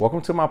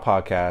Welcome to my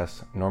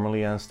podcast,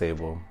 Normally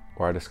Unstable,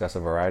 where I discuss a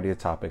variety of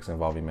topics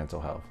involving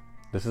mental health.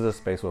 This is a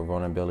space where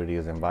vulnerability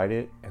is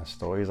invited and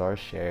stories are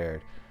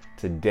shared.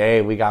 Today,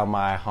 we got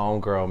my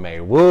homegirl, May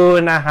Woo,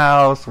 in the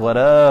house. What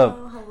up?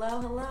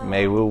 Hello.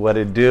 May Woo, what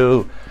it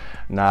do?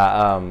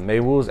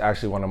 May Woo is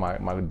actually one of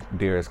my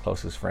dearest,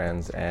 closest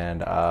friends, and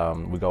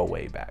we go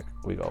way back.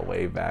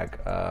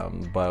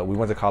 But we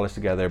went to college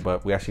together,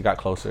 but we actually got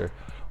closer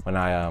when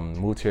I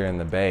moved here in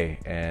the Bay,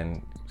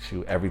 and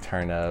shoot, every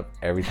turn up,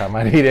 every time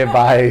I need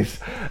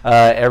advice,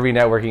 every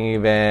networking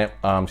event,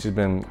 she's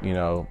been,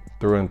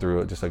 through and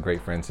through, just a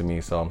great friend to me.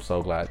 So I'm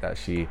so glad that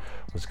she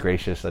was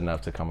gracious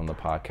enough to come on the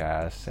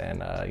podcast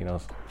and,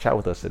 chat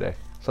with us today.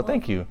 So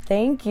thank you.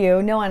 Thank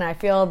you. No, and I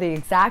feel the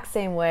exact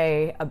same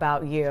way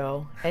about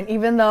you. And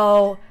even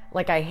though,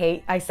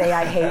 I say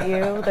I hate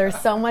you, there's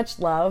so much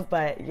love,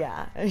 but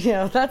yeah,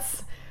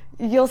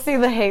 you'll see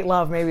the hate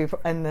love maybe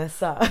in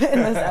this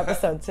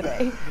episode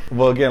today.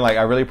 Well, again,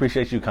 I really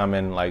appreciate you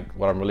coming.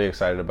 What I'm really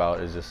excited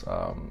about is just,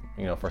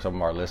 for some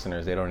of our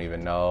listeners, they don't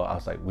even know. I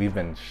was we've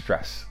been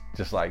stressed,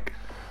 just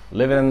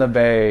living in the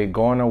Bay,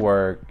 going to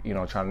work,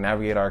 trying to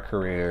navigate our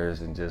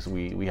careers, and just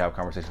we have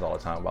conversations all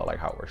the time about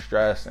how we're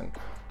stressed and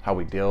how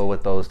we deal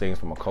with those things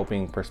from a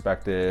coping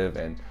perspective,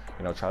 and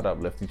try to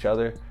uplift each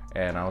other.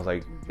 And I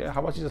was yeah,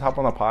 how about you just hop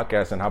on the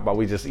podcast, and how about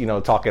we just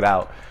talk it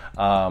out,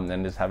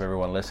 and just have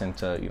everyone listen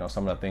to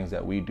some of the things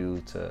that we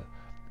do to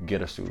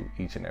get us through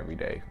each and every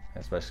day,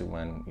 especially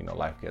when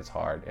life gets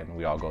hard and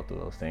we all go through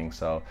those things.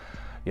 So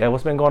yeah,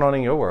 what's been going on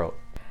in your world?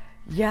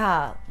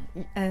 Yeah,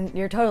 and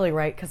you're totally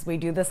right, because we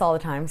do this all the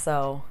time.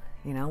 So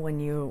when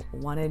you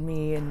wanted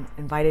me and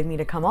invited me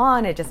to come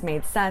on, it just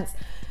made sense.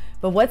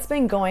 But what's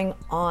been going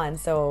on,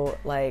 so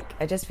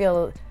I just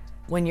feel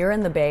when you're in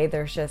the Bay,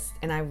 there's just,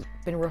 and I've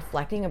been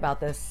reflecting about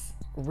this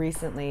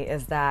recently,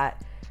 is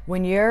that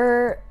when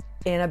you're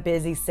in a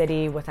busy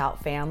city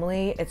without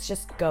family, it's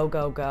just go,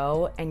 go,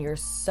 go. And you're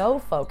so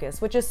focused,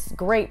 which is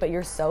great, but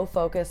you're so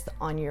focused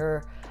on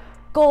your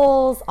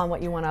goals, on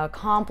what you want to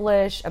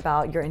accomplish,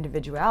 about your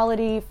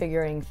individuality,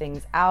 figuring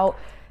things out,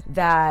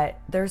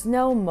 that there's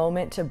no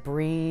moment to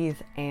breathe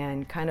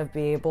and kind of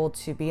be able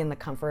to be in the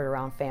comfort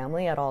around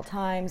family at all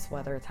times,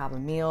 whether it's have a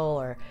meal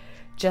or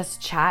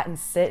just chat and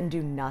sit and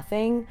do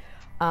nothing.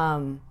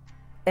 And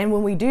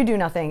when we do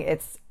nothing,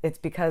 it's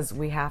because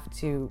we have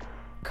to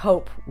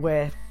cope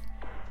with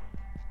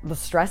the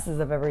stresses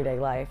of everyday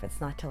life.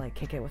 It's not to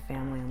kick it with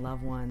family and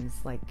loved ones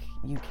like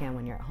you can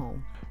when you're at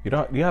home.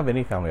 You have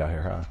any family out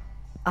here, huh?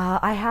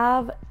 I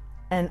have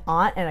an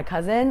aunt and a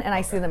cousin, and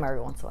I see them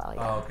every once in a while.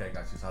 Yeah. Oh, okay,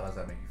 got you. So how does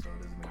that make you feel?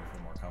 Does it make you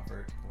feel more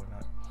comfort or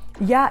whatnot?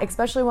 Yeah,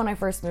 especially when I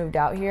first moved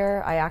out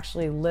here, I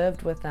actually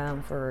lived with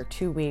them for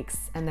 2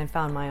 weeks and then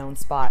found my own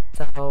spot.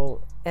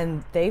 So,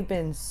 and they've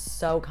been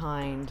so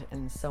kind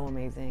and so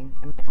amazing.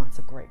 And my aunt's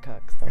a great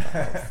cook. So that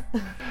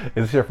helps.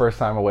 Is this your first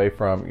time away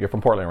from? You're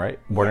from Portland, right?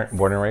 Born and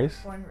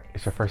raised. Born and raised.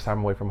 It's your first time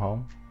away from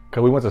home?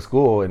 Because we went to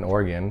school in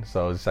Oregon,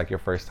 so it's your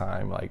first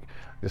time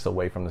just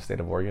away from the state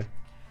of Oregon.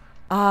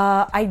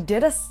 I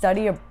did a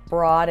study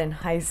abroad in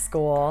high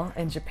school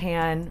in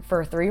Japan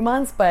for 3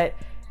 months, but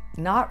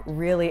not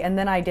really. And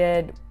then I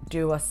did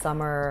do a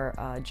summer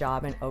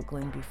job in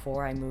Oakland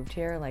before I moved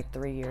here,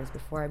 3 years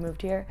before I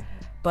moved here.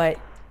 But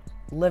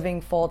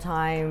living full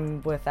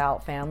time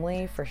without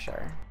family, for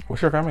sure.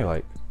 What's your family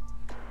like?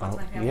 What's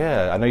my family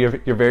yeah, like? I know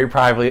you're very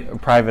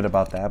private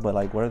about that, but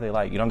what are they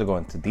like? You don't have to go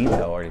into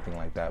detail or anything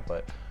like that,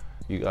 but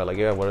you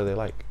what are they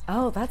like?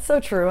 Oh, that's so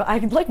true. I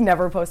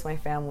never post my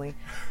family.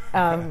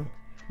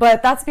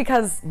 But that's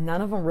because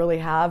none of them really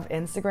have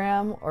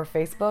Instagram or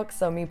Facebook,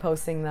 so me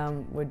posting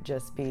them would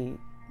just be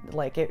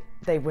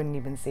they wouldn't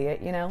even see it,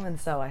 And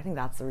so I think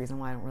that's the reason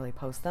why I don't really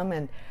post them.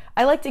 And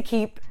I like to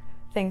keep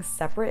things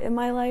separate in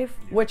my life,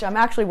 which I'm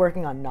actually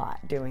working on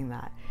not doing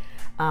that.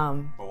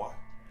 But why?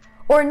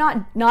 Or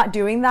not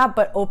doing that,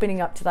 but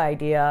opening up to the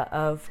idea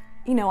of,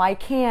 I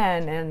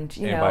can and,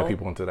 invite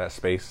people into that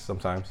space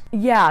sometimes.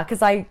 Yeah,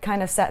 because I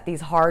kind of set these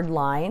hard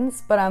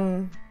lines, but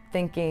I'm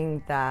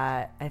thinking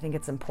that I think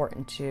it's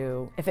important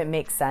to, if it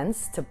makes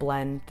sense, to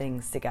blend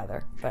things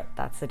together. But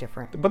that's a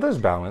different. But there's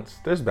balance.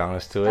 There's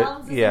balance to it.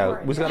 Balance is yeah,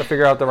 important, we just got to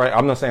figure out the right.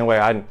 I'm the same way.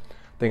 I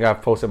think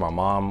I've posted my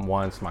mom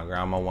once, my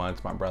grandma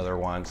once, my brother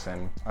once,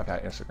 and I've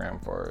had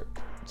Instagram for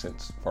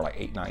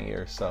 8-9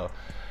 years. So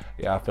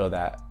yeah, I feel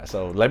that.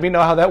 So let me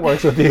know how that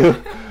works with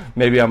you.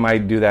 Maybe I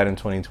might do that in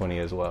 2020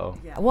 as well.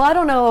 Yeah. Well, I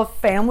don't know if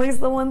family's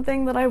the one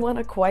thing that I want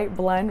to quite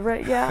blend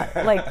right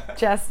yet,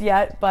 just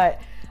yet, but.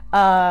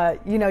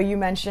 You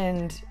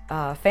mentioned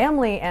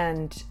family,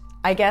 and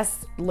I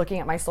guess looking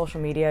at my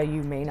social media,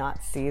 you may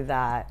not see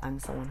that I'm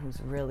someone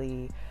who's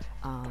really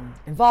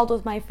involved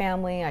with my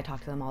family. I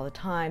talk to them all the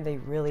time. They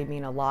really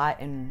mean a lot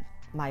in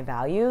my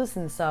values,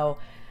 and so,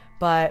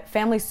 but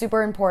family's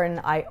super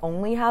important. I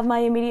only have my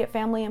immediate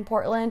family in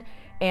Portland,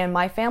 and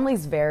my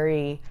family's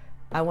very,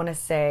 I want to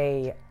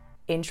say,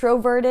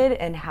 introverted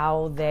in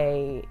how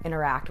they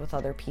interact with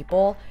other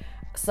people.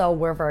 So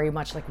we're very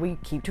much we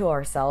keep to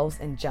ourselves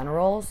in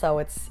general.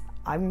 So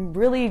I'm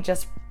really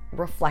just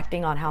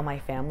reflecting on how my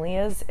family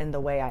is in the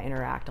way I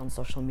interact on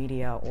social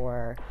media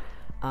or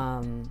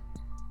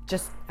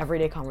just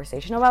everyday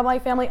conversation about my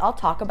family. I'll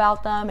talk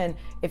about them, and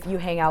if you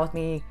hang out with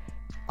me,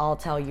 I'll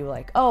tell you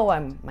like, oh,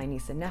 I'm my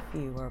niece and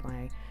nephew, or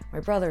my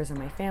brothers and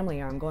my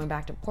family, or I'm going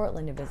back to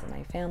Portland to visit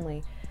my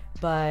family.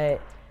 But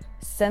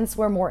since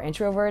we're more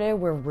introverted,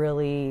 we're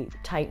really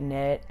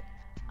tight-knit.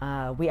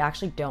 We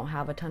actually don't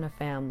have a ton of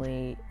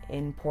family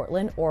in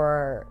Portland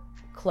or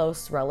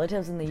close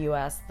relatives in the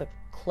US. The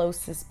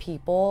closest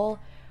people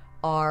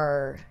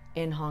are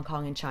in Hong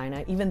Kong and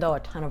China, even though a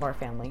ton of our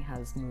family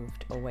has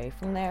moved away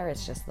from there.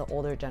 It's just the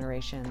older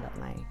generation that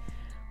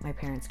my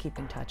parents keep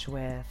in touch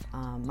with.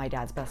 My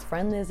dad's best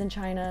friend lives in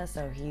China,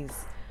 so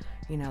he's,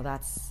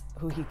 that's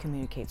who he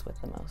communicates with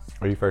the most.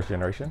 Are you first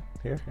generation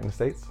here in the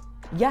States?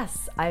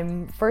 Yes,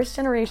 I'm first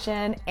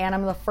generation, and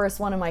I'm the first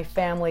one in my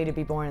family to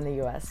be born in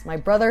the US. My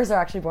brothers are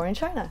actually born in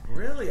China.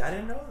 Really? I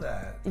didn't know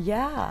that.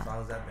 Yeah. So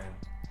how's that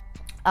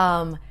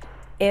been?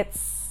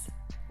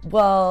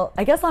 Well,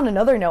 I guess on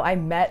another note, I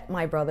met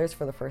my brothers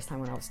for the first time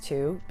when I was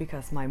 2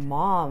 because my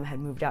mom had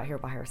moved out here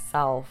by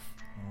herself.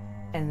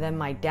 And then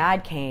my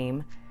dad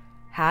came,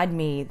 had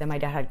me, then my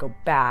dad had to go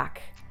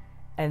back.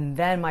 And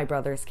then my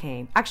brothers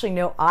came. Actually,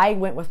 no, I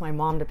went with my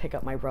mom to pick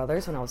up my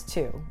brothers when I was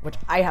 2, which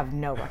I have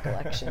no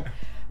recollection.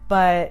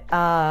 But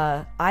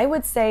I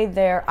would say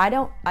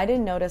I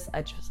didn't notice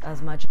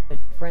as much of a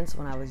difference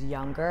when I was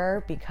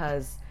younger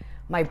because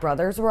my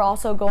brothers were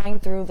also going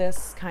through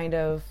this kind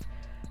of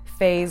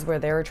phase where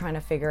they were trying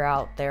to figure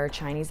out their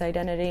Chinese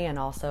identity and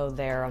also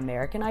their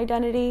American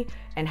identity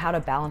and how to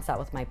balance that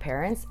with my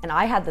parents. And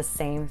I had the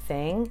same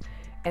thing.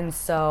 And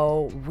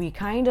so we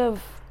kind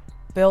of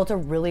built a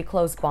really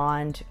close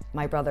bond,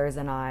 my brothers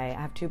and I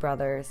have 2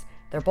 brothers.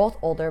 They're both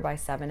older by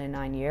 7 and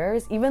 9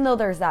 years. Even though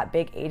there's that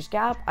big age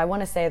gap, I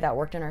want to say that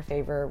worked in our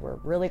favor. We're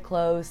really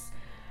close.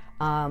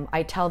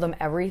 I tell them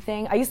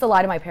everything. I used to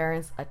lie to my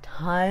parents a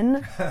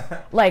ton.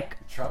 Like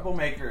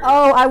troublemaker.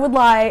 Oh, I would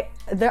lie.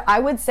 I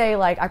would say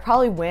like I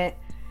probably went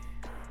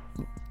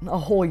a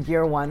whole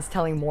year once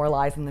telling more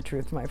lies than the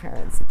truth to my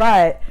parents.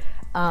 But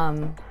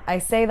I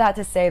say that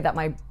to say that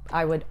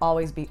I would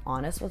always be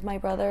honest with my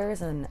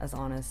brothers and as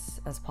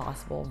honest as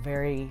possible.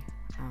 Very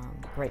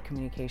great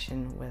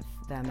communication with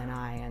them and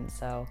I. And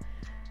so,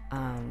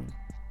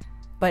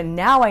 but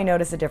now I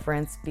notice a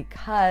difference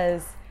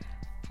because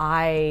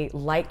I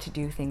like to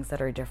do things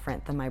that are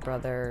different than my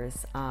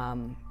brothers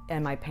and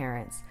my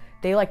parents.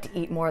 They like to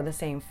eat more of the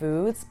same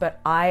foods, but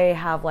I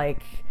have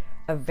like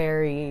a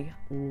very,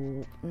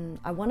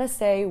 I want to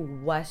say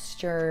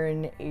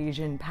Western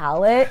Asian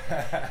palate.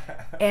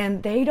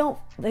 And they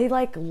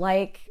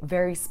like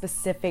very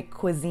specific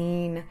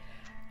cuisine,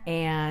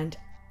 and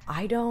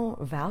I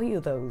don't value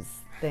those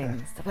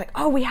things. They're like,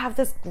 oh, we have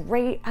this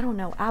great,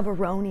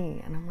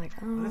 abalone. And I'm like,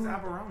 oh. What is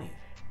abalone?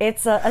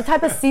 It's a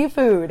type of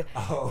seafood.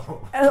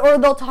 Oh. Or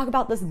they'll talk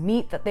about this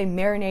meat that they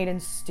marinate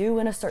and stew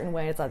in a certain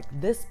way. It's like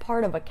this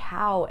part of a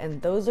cow,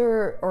 and those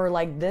are, or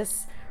like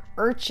this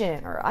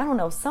urchin, or I don't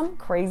know, some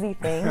crazy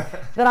thing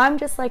that I'm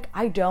just like,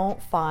 I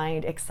don't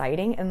find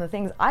exciting. And the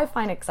things I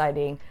find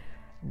exciting,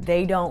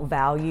 they don't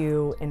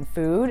value in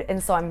food.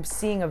 And so I'm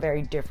seeing a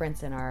very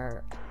difference in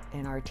our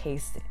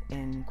taste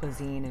in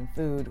cuisine and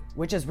food,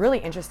 which is really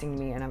interesting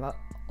to me. And I've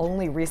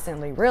only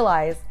recently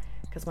realized,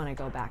 because when I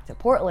go back to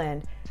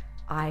Portland,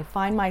 I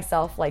find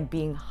myself like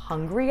being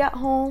hungry at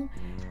home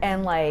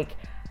and like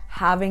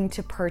having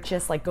to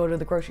purchase, like go to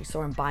the grocery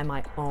store and buy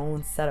my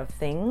own set of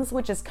things,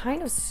 which is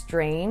kind of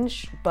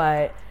strange,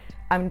 but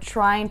I'm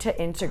trying to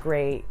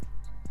integrate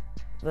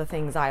the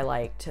things I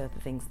like to the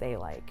things they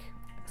like.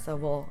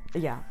 So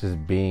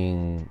Just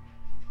being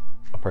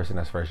a person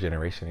that's first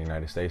generation in the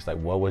United States, like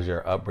what was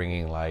your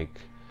upbringing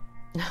like?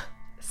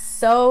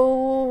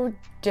 So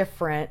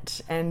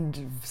different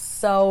and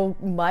so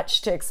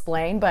much to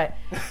explain, but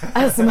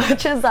as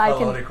much as I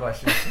can. Loaded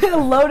question.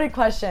 Loaded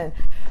question.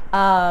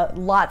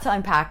 Lot to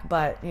unpack,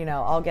 but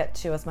I'll get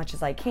to as much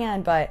as I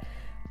can. But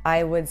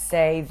I would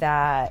say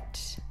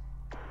that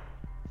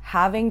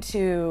having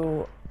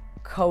to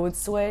code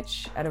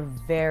switch at a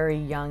very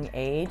young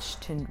age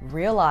to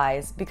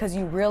realize, because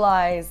you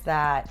realize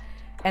that,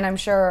 and I'm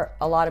sure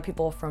a lot of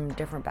people from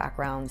different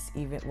backgrounds,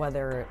 even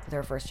whether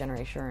they're first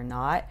generation or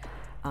not,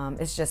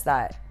 it's just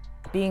that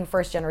being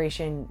first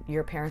generation,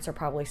 your parents are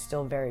probably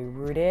still very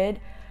rooted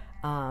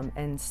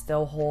and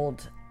still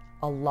hold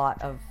a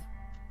lot of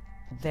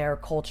their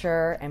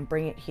culture and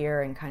bring it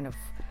here, and kind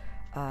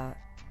of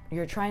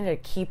you're trying to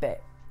keep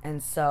it.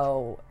 And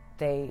so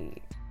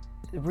they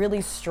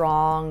really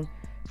strong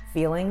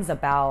feelings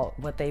about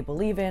what they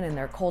believe in and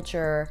their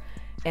culture.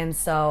 And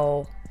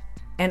so,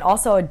 and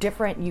also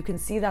you can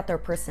see that their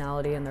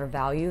personality and their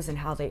values and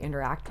how they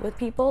interact with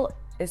people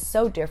is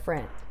so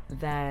different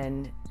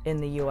than in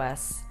the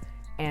US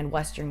and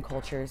Western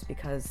cultures,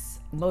 because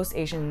most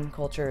Asian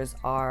cultures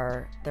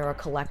they're a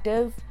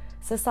collective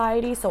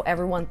society, so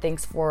everyone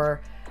thinks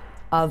for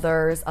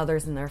others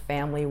in their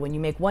family. When you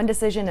make one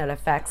decision, it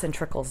affects and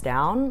trickles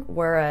down,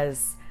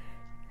 whereas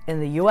in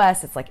the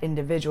US, it's like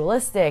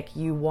individualistic.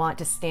 You want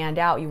to stand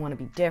out, you want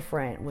to be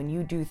different. When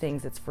you do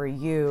things, it's for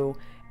you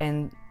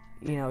and,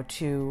 you know,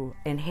 to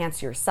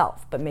enhance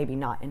yourself, but maybe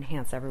not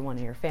enhance everyone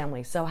in your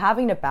family. So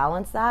having to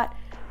balance that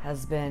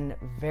has been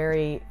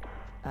very,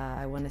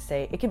 I want to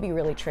say, it can be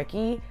really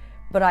tricky,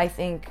 but I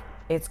think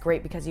it's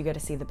great because you get to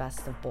see the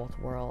best of both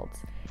worlds.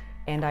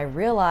 And I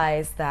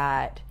realized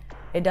that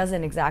it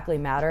doesn't exactly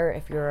matter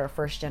if you're a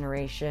first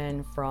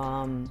generation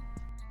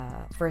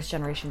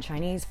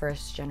Chinese,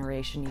 first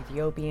generation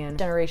Ethiopian,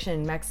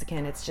 generation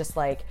Mexican. It's just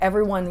like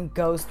everyone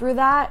goes through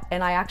that.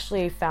 And I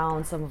actually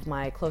found some of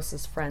my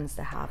closest friends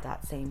to have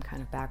that same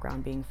kind of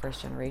background, being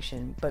first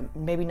generation, but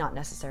maybe not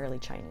necessarily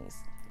Chinese.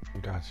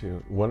 Got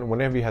you. When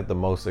have you had the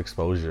most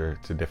exposure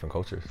to different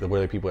cultures? Were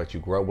they people that you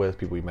grew up with,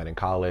 people you met in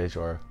college,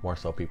 or more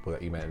so people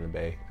that you met in the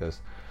Bay? Because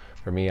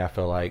for me, I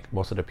feel like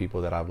most of the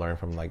people that I've learned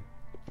from, like,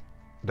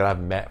 that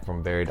I've met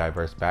from very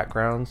diverse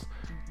backgrounds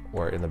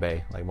were in the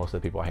Bay. Like, most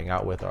of the people I hang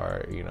out with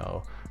are, you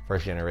know,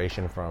 first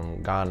generation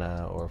from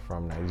Ghana or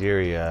from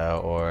Nigeria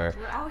or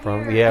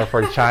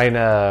from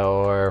China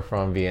or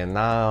from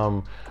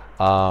Vietnam.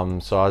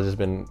 So I've just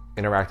been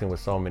interacting with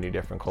so many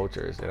different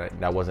cultures, and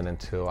that wasn't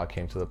until I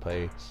came to the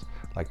place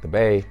like the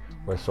Bay,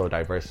 where it's so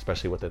diverse,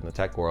 especially within the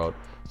tech world.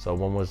 So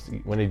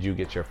when did you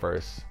get your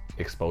first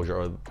exposure,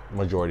 or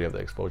majority of the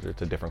exposure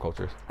to different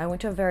cultures? I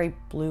went to a very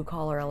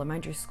blue-collar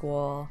elementary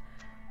school,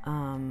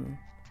 and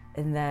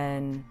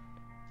then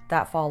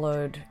that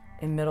followed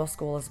in middle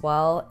school as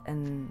well.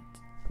 And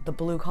the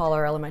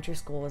blue-collar elementary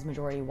school was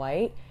majority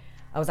white.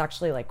 I was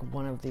actually like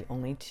one of the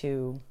only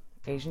 2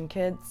 Asian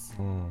kids.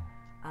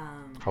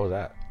 How was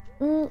that?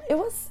 It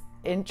was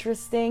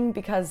interesting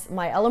because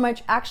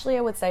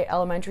I would say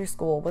elementary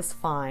school was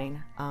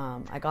fine.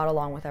 I got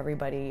along with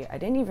everybody. I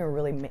didn't even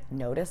really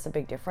notice a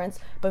big difference,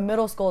 but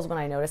middle school is when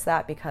I noticed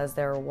that, because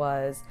there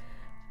was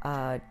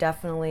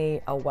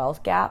definitely a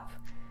wealth gap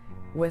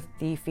with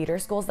the feeder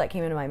schools that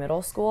came into my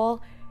middle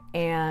school.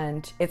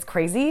 And it's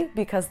crazy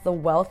because the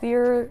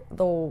wealthier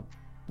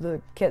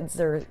the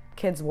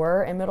kids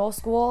were in middle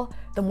school,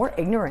 the more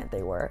ignorant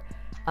they were,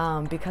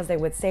 because they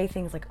would say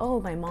things like, "Oh,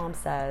 my mom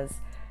says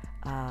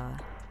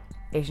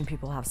Asian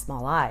people have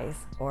small eyes,"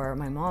 or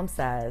 "My mom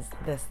says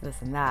this,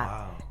 and that."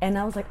 Wow. And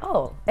I was like,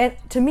 "Oh," and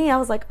to me, I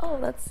was like, "Oh,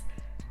 that's."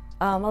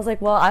 I was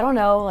like, "Well, I don't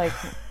know,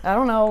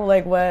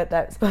 like what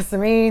that's supposed to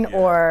mean,"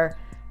 or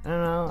I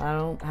don't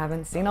know.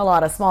 Haven't seen a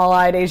lot of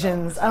small-eyed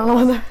Asians. I don't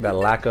know what that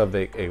lack of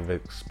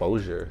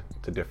exposure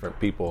to different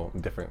people,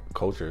 different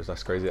cultures.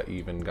 That's crazy that you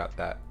even got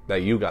that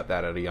you got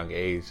that at a young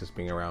age, just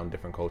being around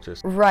different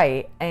cultures.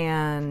 Right.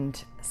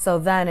 And so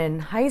then in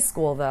high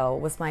school, though,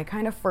 was my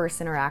kind of first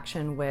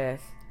interaction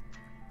with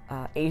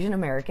Asian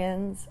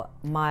Americans.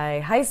 My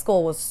high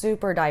school was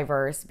super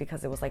diverse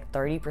because it was like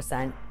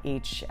 30%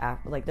 each,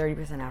 like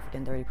 30%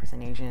 African,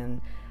 30%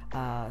 Asian,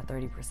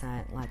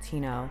 30%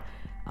 Latino.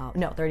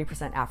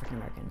 30% African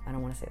American. I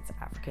don't want to say it's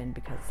African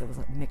because it was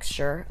a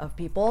mixture of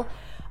people.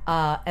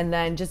 And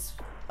then just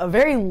a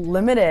very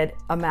limited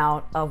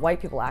amount of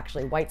white people,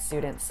 actually, white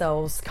students. So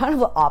it was kind of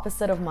the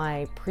opposite of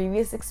my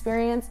previous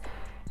experience.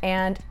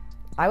 And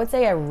I would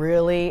say I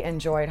really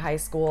enjoyed high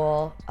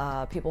school,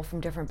 people from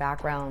different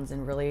backgrounds,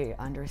 and really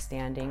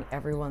understanding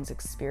everyone's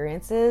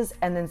experiences,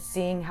 and then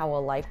seeing how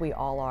alike we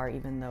all are,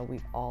 even though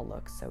we all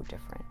look so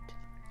different.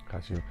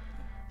 Got you.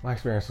 My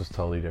experience was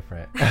totally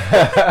different.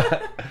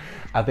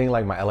 I think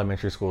like my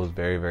elementary school was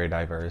very, very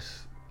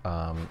diverse.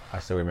 I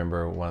still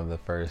remember one of the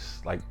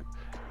first like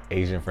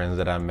Asian friends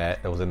that I met.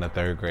 It was in the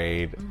 3rd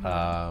grade.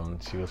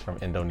 She was from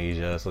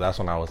Indonesia. So that's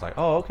when I was like,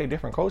 oh, okay,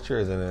 different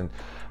cultures. And then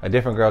a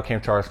different girl came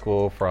to our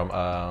school from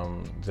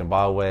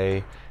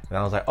Zimbabwe. And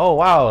I was like, oh,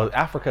 wow,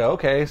 Africa.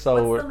 Okay.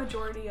 So what's the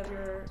majority of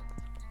your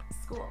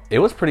school? It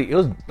was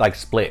like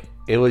split.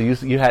 It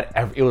was,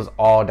 it was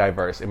all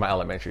diverse in my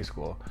elementary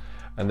school.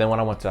 And then when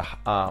I went to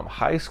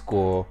high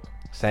school,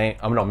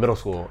 middle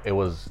school, it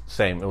was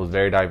same. It was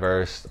very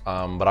diverse,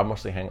 but I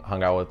mostly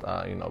hung out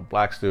with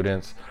Black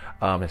students,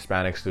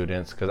 Hispanic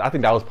students, because I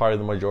think that was part of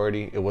the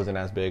majority. It wasn't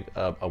as big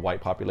of a white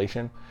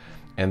population.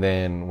 And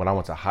then when I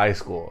went to high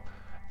school,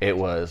 it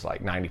was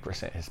like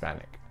 90%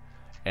 Hispanic,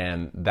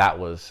 and it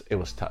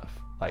was tough.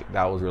 Like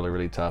that was really,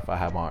 really tough. I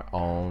had my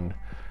own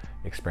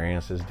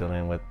experiences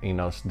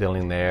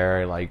dealing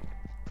there. Like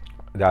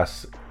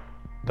that's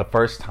the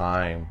first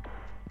time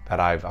that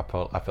I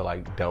feel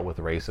like dealt with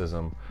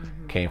racism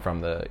came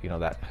from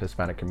that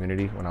Hispanic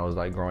community when I was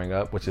like growing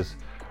up, which is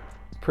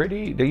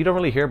pretty, you don't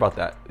really hear about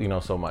that,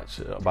 so much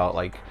about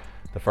like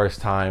the first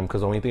time,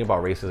 because when you think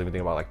about racism, you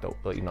think about like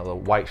the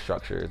white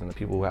structures and the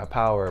people who have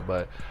power,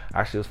 but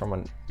actually it was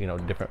from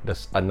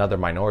another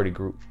minority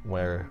group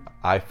where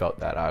I felt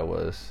that I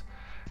was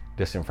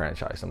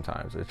disenfranchised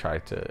sometimes. I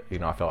tried to,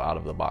 I felt out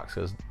of the box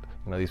because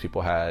these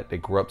people they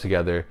grew up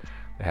together.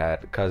 They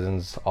had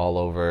cousins all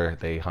over.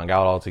 They hung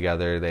out all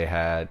together. They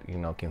had,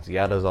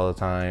 quinceañeras all the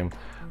time.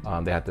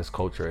 They had this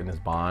culture and this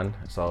bond.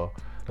 So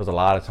was a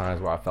lot of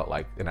times where I felt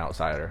like an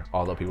outsider,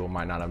 although people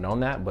might not have known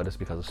that, but it's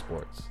because of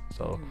sports.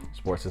 So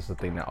sports is the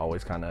thing that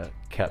always kind of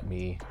kept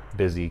me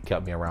busy,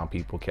 kept me around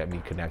people, kept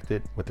me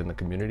connected within the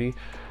community.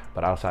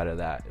 But outside of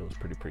that, it was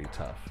pretty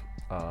tough.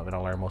 And I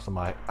learned most of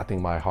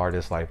my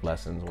hardest life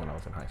lessons when I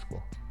was in high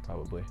school,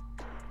 probably.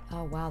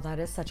 Oh, wow. That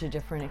is such a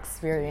different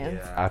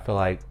experience. Yeah, I feel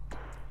like,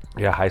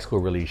 high school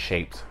really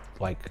shaped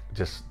like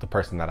just the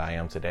person that I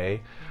am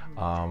today,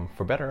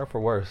 for better or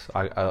for worse.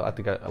 I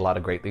think a lot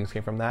of great things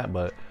came from that,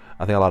 but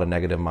I think a lot of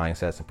negative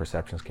mindsets and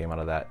perceptions came out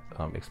of that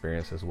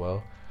experience as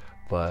well.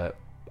 But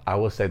I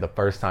would say the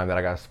first time that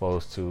I got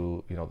exposed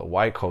to, the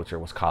white culture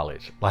was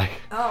college. Like,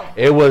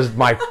 it was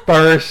my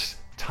first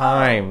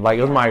time. Like,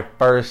 it was my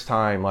first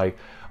time. Like,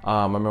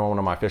 I remember one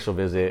of my official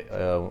visit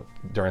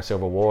during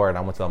Civil War, and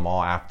I went to the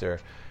mall after,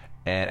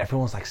 and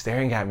everyone was like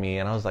staring at me,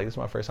 and I was like, this is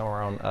my first time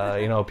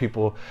around,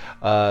 people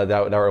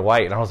that were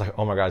white, and I was like,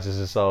 oh my gosh, this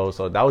is so.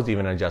 That was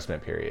even an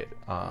adjustment period.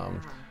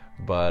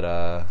 But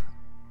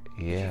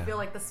yeah. Did you feel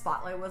like the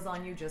spotlight was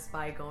on you just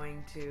by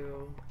going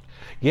to?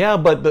 Yeah,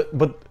 but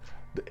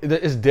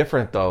it's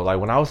different though. Like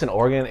when I was in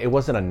Oregon, it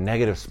wasn't a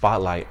negative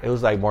spotlight. It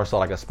was like more so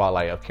like a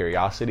spotlight of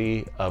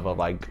curiosity of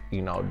like, do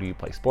you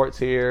play sports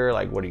here?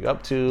 Like, what are you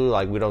up to?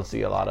 Like, we don't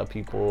see a lot of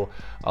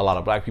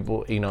black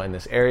people, in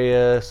this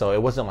area. So it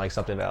wasn't like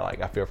something that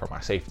like I fear for my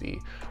safety,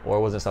 or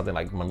it wasn't something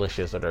like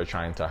malicious that they're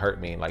trying to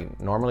hurt me. Like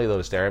normally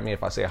they'll stare at me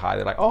if I say hi.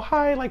 They're like, oh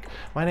hi, like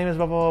my name is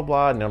blah blah blah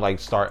blah, and they'll like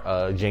start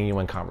a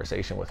genuine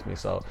conversation with me.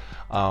 So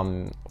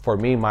for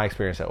me, my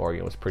experience at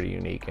Oregon was pretty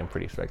unique and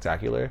pretty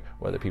spectacular.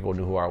 Whether people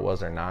knew who I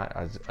was or not,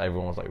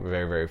 everyone was like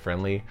very very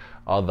friendly.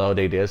 Although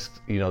they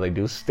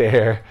do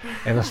stare,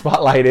 and the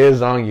spotlight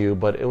is on you,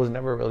 but it was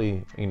never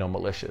really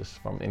malicious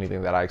from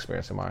anything that I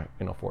experienced in my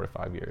 4 to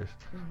 5 years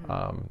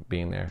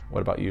being there.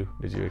 What about you?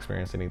 Did you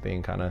experience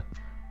anything kind of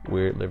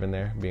weird living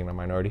there, being a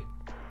minority?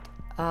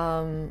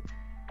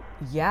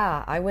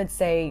 Yeah, I would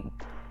say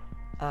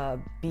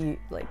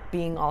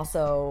being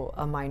also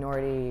a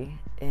minority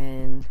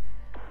in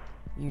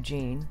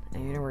Eugene at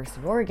University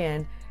of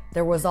Oregon.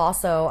 There was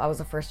also, I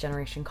was a first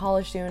generation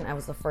college student. I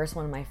was the first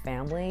one in my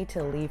family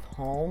to leave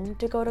home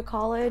to go to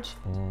college.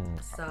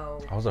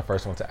 So I was the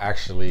first one to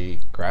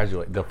actually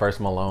graduate, the first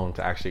Malone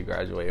to actually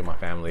graduate in my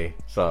family.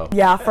 So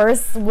yeah,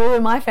 first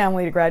in my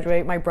family to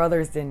graduate. My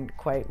brothers didn't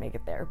quite make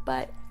it there,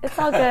 but it's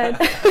all good.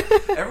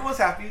 Everyone's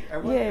happy.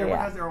 Everyone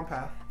has their own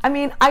path. I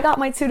mean, I got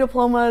my 2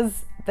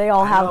 diplomas. They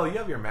all have. Oh, you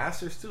have your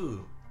master's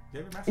too.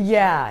 You have your master's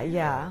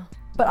Yeah.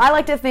 But I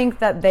like to think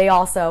that they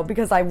also,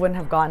 because I wouldn't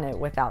have gotten it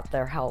without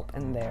their help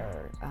and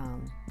their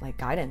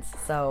guidance.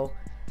 So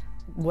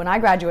when I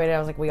graduated, I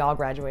was like, we all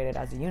graduated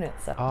as a unit.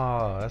 So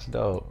oh, that's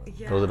dope.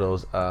 Yeah. Those are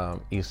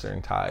those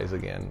Eastern ties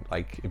again.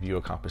 Like if you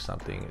accomplish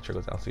something, it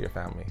trickles down to your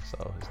family.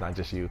 So it's not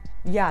just you.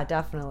 Yeah,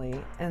 definitely.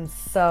 And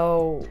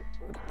so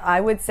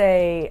I would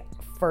say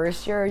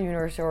first year at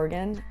University of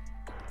Oregon,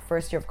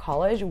 first year of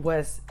college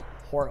was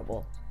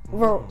horrible.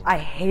 I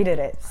hated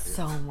it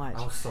so much.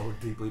 I was so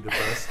deeply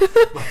depressed.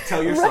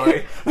 Tell your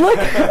story. Look,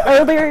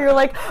 earlier you're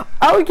like,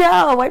 oh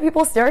yeah, white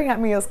people staring at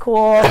me is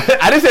cool.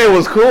 I didn't say it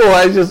was cool.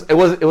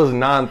 It was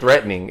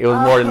non-threatening. It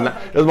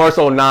was more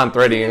so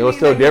non-threatening. It was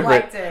still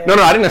different. No,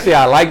 I didn't say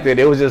I liked it.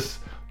 It was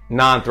just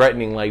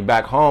non-threatening. Like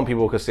back home,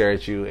 people could stare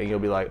at you and you'll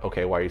be like,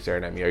 okay, why are you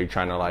staring at me? Are you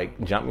trying to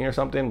like jump me or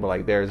something? But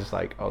like they're just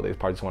like, oh, they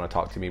probably just want to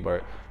talk to me,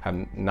 but have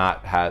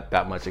not had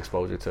that much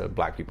exposure to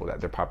black people that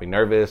they're probably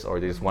nervous or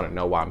they just want to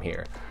know why I'm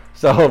here.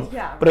 So,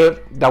 yeah.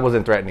 But that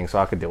wasn't threatening, so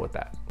I could deal with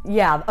that.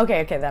 Yeah,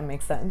 okay, that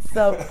makes sense.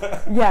 So,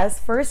 yes,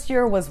 first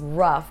year was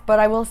rough, but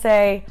I will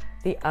say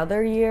the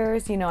other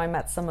years, I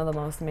met some of the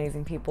most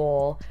amazing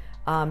people,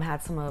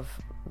 had some of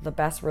the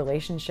best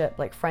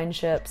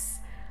friendships,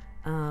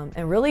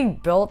 and really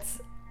built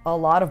a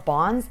lot of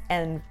bonds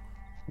and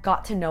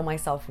got to know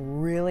myself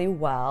really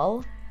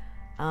well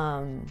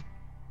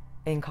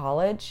in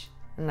college,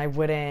 and I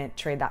wouldn't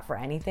trade that for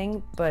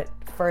anything. But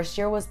first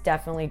year was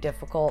definitely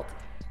difficult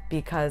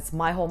because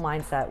my whole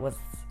mindset was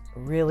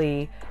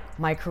really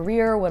my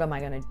career. What am I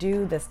going to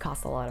do? This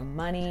costs a lot of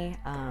money.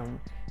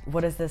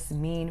 What does this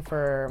mean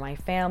for my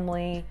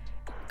family?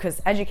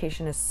 Because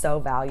education is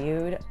so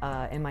valued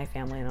in my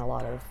family and a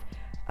lot of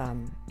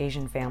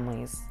Asian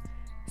families.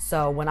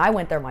 So when I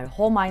went there, my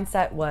whole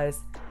mindset was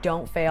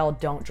don't fail,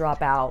 don't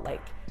drop out.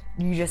 Like,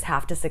 you just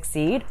have to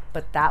succeed.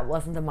 But that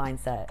wasn't the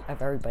mindset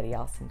of everybody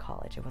else in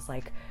college. It was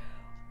like,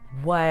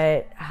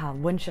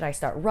 when should I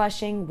start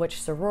rushing? Which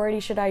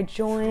sorority should I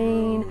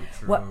join?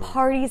 True. What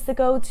parties to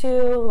go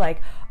to?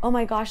 Like, oh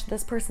my gosh,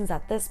 this person's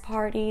at this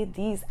party,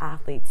 these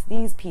athletes,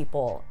 these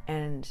people.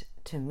 And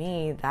to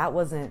me, that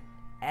wasn't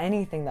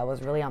anything that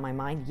was really on my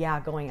mind. Yeah,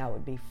 going out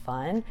would be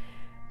fun,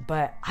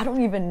 but I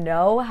don't even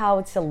know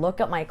how to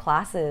look at my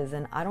classes,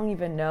 and I don't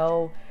even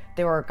know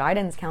there were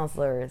guidance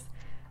counselors.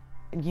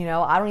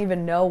 I don't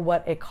even know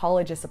what a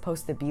college is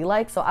supposed to be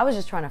like. So I was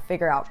just trying to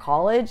figure out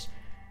college,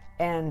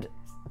 and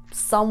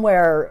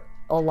somewhere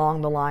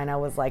along the line I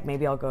was like,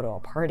 maybe I'll go to a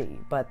party,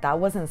 but that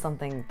wasn't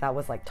something that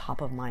was like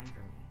top of mind for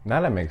me. Now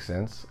that makes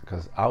sense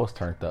because I was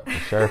turned up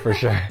for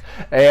sure.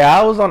 Hey,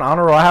 I was on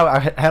honor roll.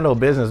 I handle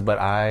business, but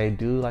I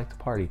do like to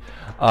party.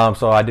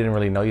 So I didn't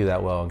really know you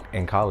that well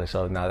in college.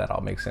 So now that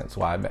all makes sense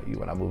why I met you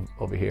when I moved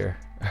over here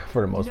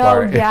for the most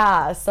part. Oh,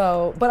 yeah.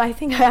 So, but I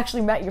think I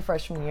actually met you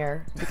freshman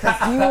year because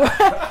you,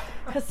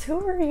 because who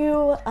were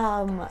you?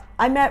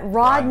 I met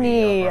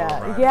Rodney.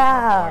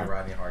 Yeah.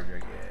 Rodney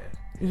Hardrick,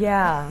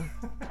 Yeah.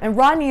 And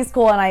Rodney's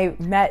cool. And I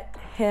met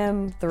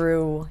him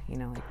through,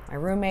 like my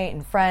roommate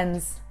and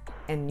friends.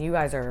 And you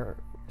guys are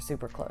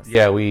super close.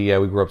 Yeah, we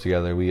grew up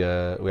together. We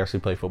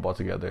actually played football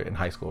together in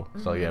high school.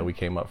 Mm-hmm. So yeah, we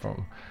came up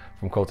from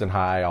Colton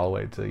High all the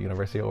way to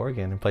University of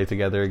Oregon and played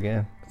together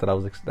again. So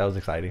that was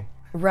exciting.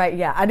 Right.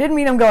 Yeah, I didn't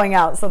meet him going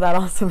out, so that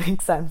also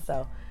makes sense.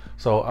 So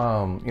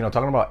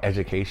talking about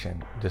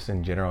education just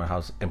in general and how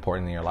it's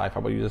important in your life. How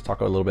about you just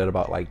talk a little bit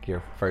about like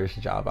your first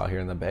job out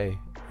here in the Bay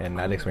and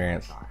that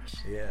experience?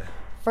 Yeah.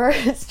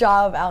 First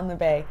job out in the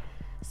Bay.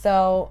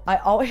 So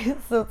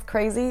so it's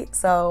crazy.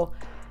 So.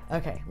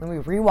 Okay, let me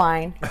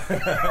rewind.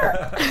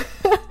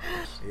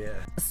 Yeah.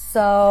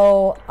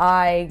 So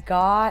I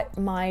got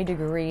my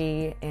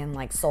degree in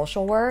like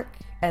social work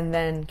and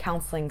then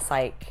counseling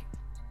psych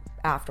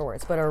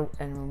afterwards, but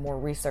in a more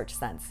research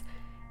sense.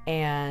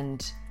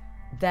 And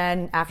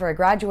then after I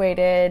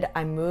graduated,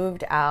 I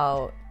moved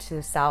out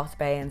to South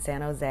Bay in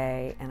San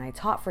Jose and I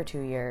taught for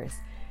 2 years.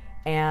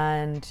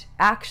 And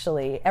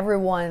actually,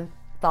 everyone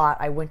thought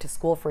I went to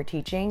school for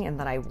teaching and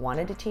that I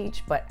wanted to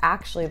teach, but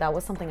actually that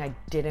was something I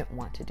didn't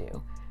want to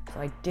do. So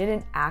I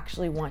didn't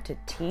actually want to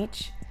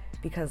teach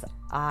because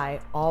I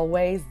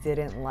always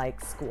didn't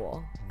like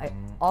school. I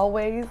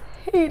always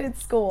hated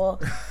school.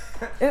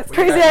 It's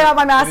crazy I got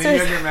my master's. You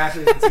got your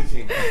master's in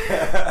teaching.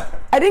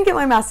 I didn't get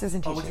my master's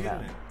in teaching. What'd you get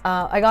though. in it?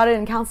 I got it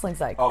in counseling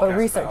psych, but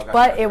research.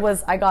 But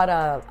I got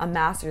a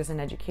master's in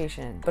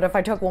education. But if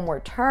I took one more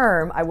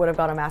term, I would have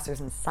got a master's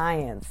in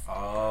science.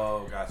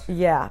 Oh, gotcha.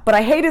 Yeah, but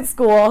I hated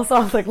school, so I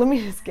was like, let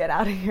me just get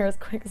out of here as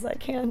quick as I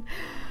can.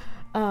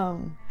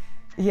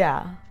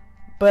 Yeah.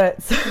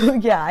 But so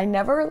yeah, I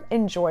never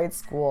enjoyed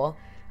school.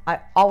 I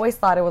always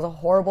thought it was a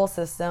horrible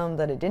system,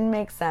 that it didn't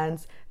make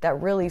sense,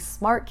 that really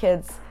smart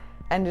kids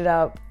ended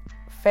up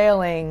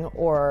failing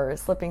or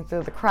slipping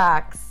through the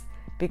cracks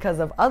because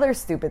of other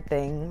stupid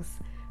things,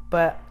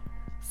 but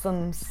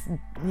some,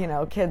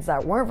 kids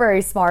that weren't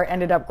very smart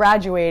ended up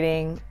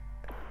graduating.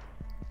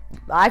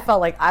 I felt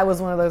like I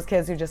was one of those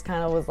kids who just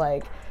kind of was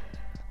like,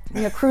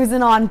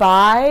 cruising on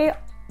by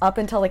up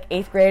until like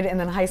 8th grade, and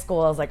then high school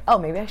I was like, oh,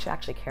 maybe I should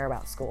actually care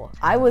about school.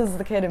 I was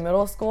the kid in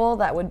middle school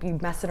that would be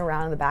messing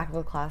around in the back of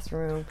the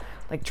classroom,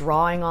 like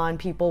drawing on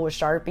people with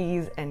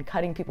Sharpies and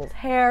cutting people's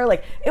hair.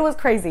 Like, it was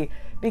crazy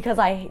because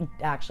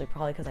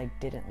probably because I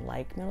didn't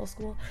like middle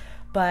school.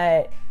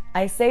 But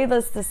I say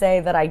this to say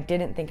that I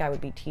didn't think I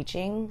would be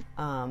teaching,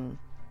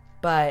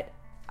 but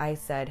I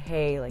said,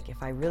 hey, like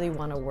if I really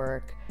want to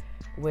work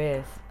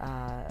with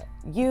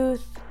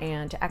youth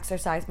and to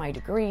exercise my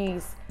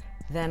degrees,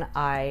 then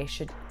I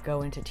should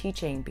go into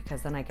teaching,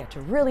 because then I get to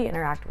really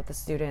interact with the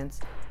students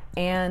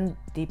and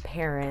the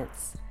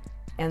parents,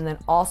 and then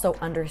also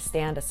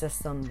understand a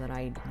system that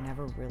I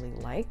never really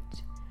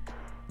liked.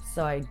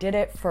 So I did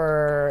it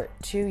for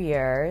 2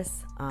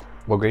 years.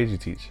 What grade did you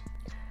teach?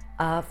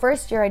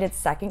 First year I did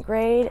 2nd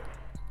grade,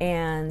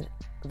 and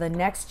the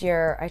next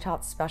year I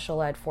taught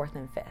special ed 4th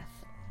and 5th.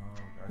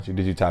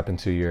 Did you tap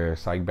into your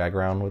psych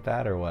background with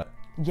that or what?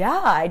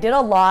 Yeah, I did a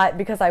lot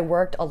because I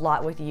worked a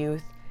lot with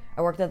youth.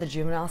 I worked at the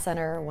juvenile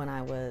center when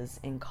I was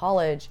in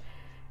college,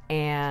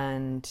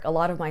 and a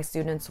lot of my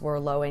students were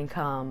low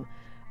income,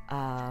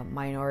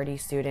 minority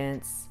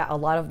students. A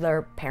lot of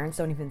their parents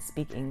don't even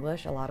speak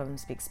English. A lot of them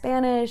speak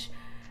Spanish,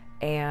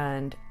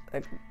 and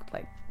like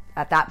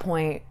at that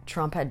point,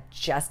 Trump had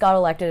just got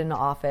elected into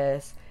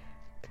office.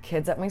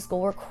 Kids at my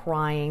school were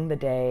crying the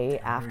day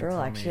after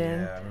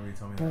election.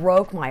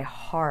 Broke my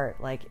heart.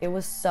 Like, it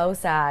was so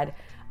sad.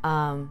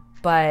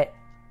 But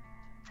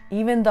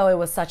even though it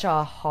was such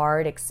a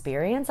hard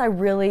experience, I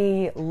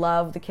really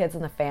loved the kids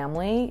and the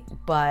family,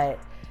 but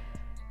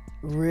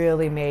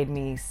really made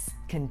me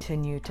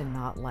continue to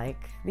not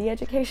like the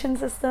education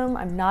system.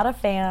 I'm not a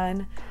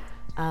fan.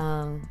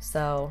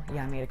 So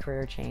yeah, I made a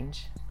career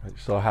change.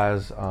 So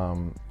has,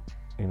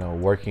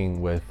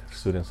 working with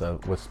students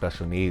with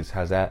special needs,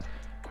 has that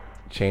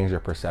changed your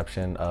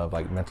perception of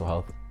like mental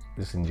health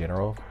just in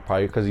general?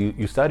 Probably because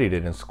you studied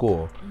it in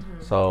school.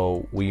 Mm-hmm.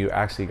 So when you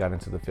actually got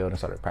into the field and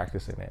started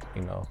practicing it,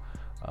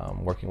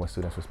 working with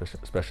students with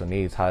special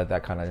needs, how did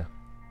that kind of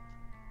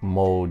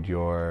mold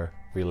your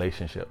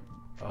relationship,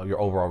 your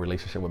overall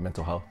relationship with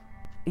mental health?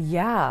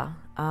 Yeah.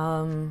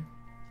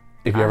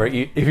 If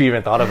you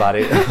even thought about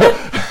it.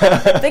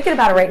 Thinking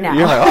about it right now.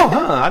 You're like,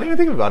 I didn't even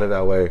think about it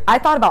that way. I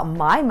thought about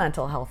my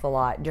mental health a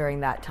lot during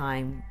that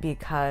time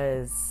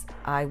because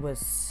I was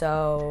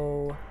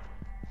so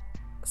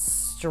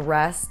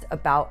stressed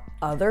about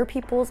other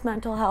people's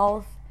mental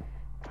health,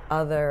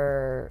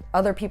 other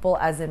people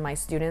as in my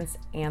students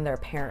and their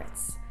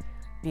parents,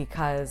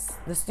 because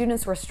the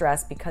students were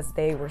stressed because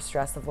they were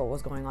stressed of what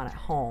was going on at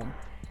home,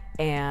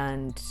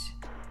 and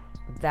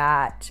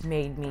that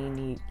made me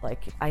need,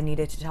 like, I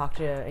needed to talk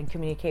to and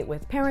communicate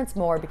with parents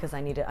more because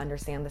I need to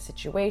understand the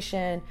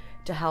situation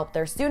to help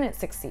their students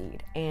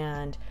succeed.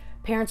 And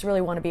parents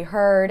really want to be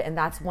heard, and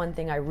that's one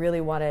thing I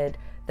really wanted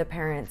the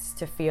parents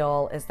to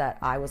feel, is that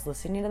I was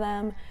listening to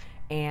them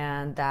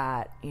and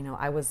that, you know,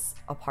 I was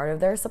a part of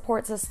their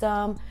support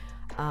system,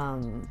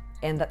 and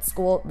that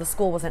the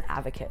school was an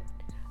advocate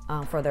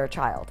for their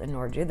child. In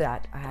order to do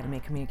that, I had to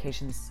make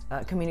communication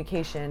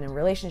and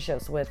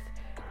relationships with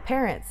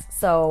parents.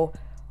 So,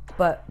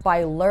 but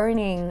by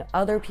learning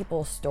other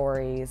people's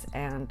stories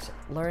and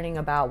learning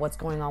about what's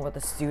going on with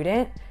a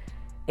student,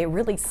 it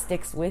really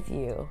sticks with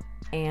you.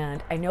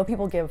 And I know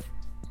people give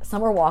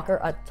Summer Walker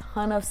a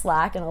ton of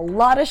slack and a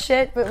lot of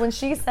shit, but when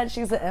she said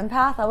she's an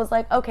empath, I was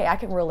like, okay, I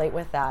can relate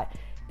with that,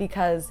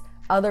 because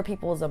other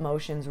people's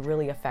emotions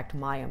really affect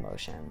my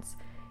emotions.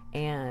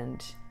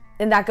 And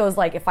that goes,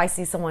 like, if I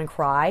see someone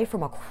cry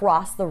from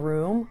across the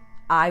room,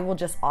 I will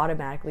just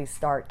automatically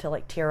start to,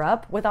 like, tear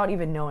up without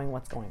even knowing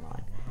what's going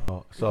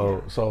on.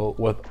 So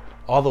with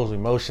all those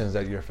emotions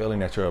that you're feeling,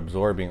 that you're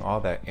absorbing, all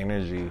that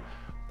energy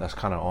that's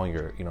kind of on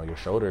your, you know, your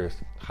shoulders,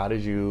 how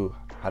did you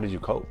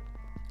cope?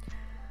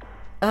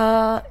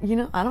 You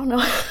know, I don't know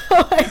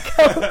how I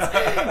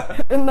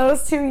coped. In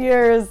those 2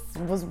 years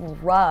was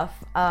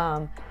rough.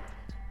 I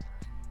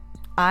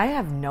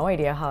have no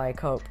idea how I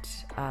coped.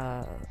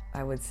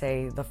 I would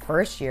say the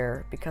first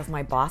year, because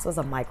my boss was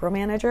a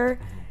micromanager,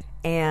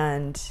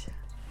 and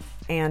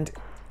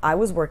I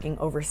was working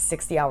over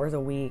 60 hours a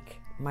week.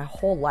 My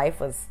whole life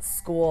was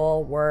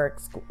school,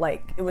 work,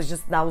 like, it was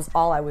just, that was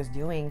all I was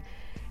doing.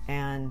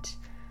 And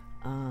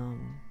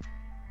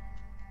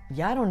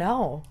yeah, I don't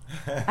know.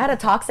 I had a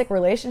toxic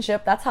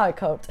relationship. That's how I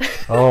coped.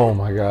 Oh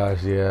my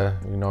gosh, yeah.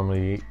 You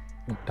normally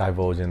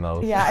divulge in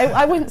those. Yeah,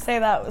 I wouldn't say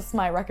that was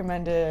my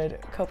recommended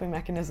coping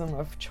mechanism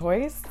of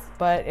choice,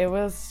 but it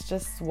was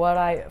just what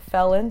I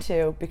fell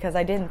into because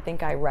I didn't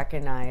think I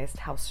recognized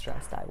how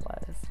stressed I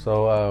was.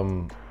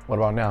 So, what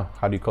about now?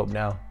 How do you cope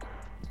now?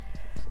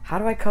 How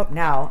do I cope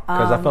now?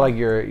 Because I feel like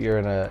you're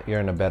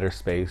in a better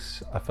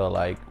space. I feel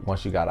like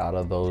once you got out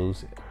of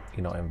those,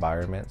 you know,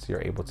 environments,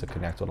 you're able to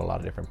connect with a lot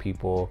of different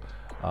people,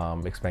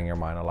 expand your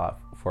mind a lot.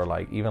 For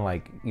like, even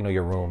like, you know,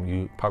 your room,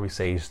 you probably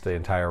saged the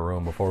entire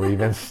room before we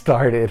even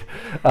started,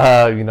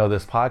 you know,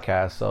 this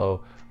podcast.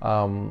 So,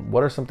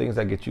 what are some things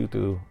that get you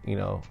through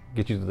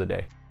the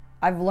day?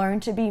 I've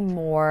learned to be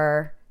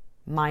more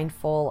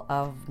mindful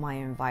of my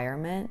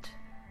environment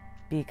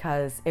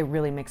because it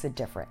really makes a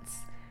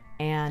difference.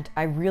 And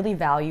I really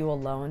value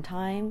alone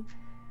time.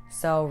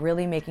 So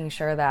really making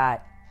sure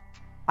that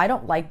I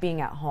don't like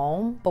being at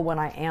home, but when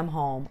I am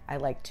home, I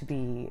like to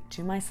be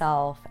to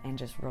myself and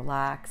just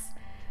relax.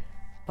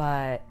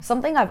 But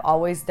something I've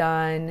always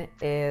done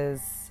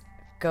is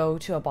go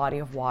to a body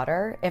of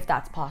water if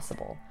that's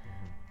possible.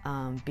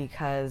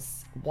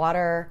 Because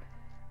water,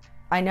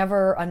 I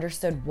never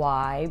understood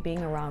why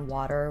being around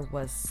water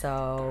was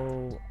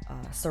so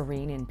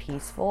serene and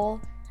peaceful.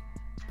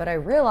 But I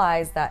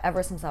realized that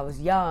ever since I was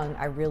young,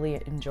 I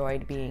really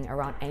enjoyed being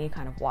around any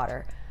kind of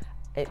water.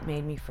 It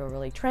made me feel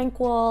really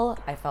tranquil.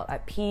 I felt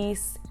at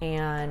peace.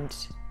 And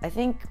I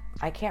think,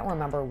 I can't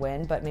remember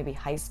when, but maybe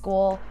high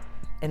school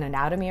in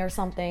anatomy or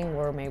something,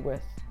 we're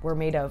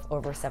made of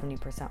over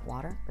 70%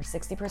 water or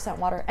 60%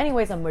 water.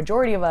 Anyways, a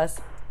majority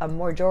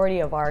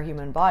of our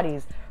human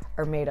bodies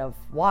are made of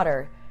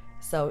water.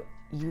 So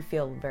you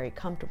feel very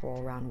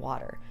comfortable around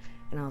water.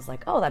 And I was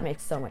like, oh, that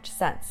makes so much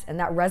sense. And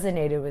that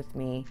resonated with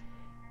me.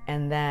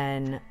 And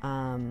then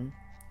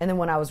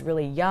when I was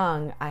really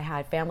young, I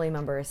had family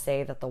members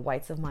say that the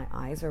whites of my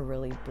eyes are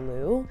really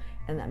blue,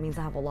 and that means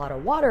I have a lot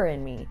of water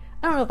in me.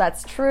 I don't know if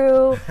that's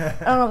true. I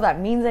don't know if that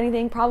means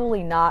anything.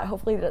 Probably not.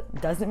 Hopefully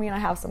that doesn't mean I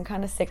have some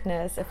kind of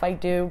sickness. If I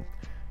do,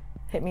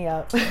 hit me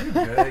up. You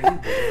good.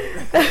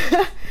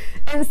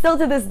 And still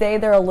to this day,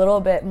 they're a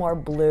little bit more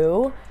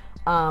blue,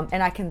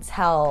 and I can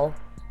tell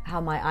how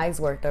my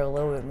eyes work. They're a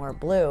little bit more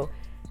blue.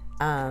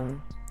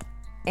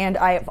 And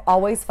I've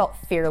always felt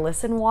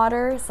fearless in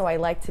water, so I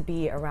like to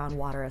be around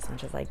water as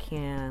much as I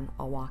can.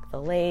 I'll walk the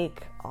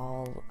lake,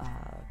 I'll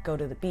go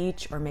to the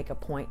beach, or make a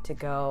point to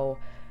go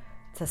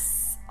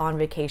on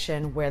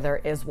vacation where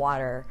there is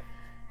water.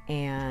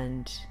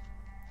 And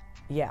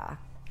yeah.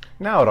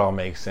 Now it all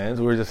makes sense.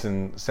 We were just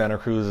in Santa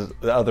Cruz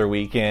the other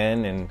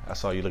weekend, and I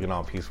saw you looking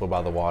all peaceful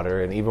by the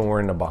water. And even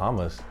we're in the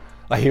Bahamas.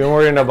 Like, even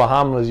we're in the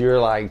Bahamas, you're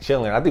like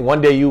chilling. I think one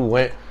day you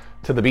went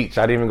to the beach.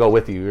 I didn't even go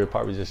with you. You were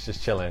probably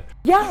just chilling.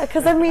 Yeah,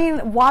 because I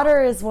mean,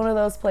 water is one of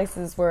those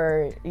places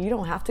where you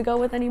don't have to go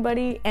with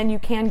anybody, and you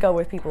can go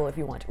with people if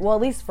you want to. Well,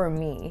 at least for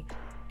me.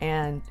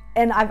 And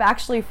I've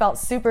actually felt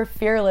super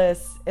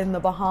fearless in the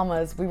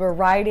Bahamas. We were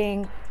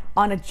riding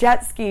on a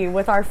jet ski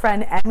with our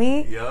friend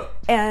Emmy. Yep.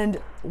 And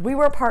we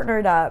were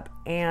partnered up,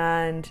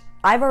 and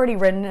I've already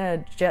ridden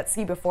a jet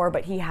ski before,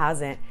 but he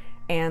hasn't.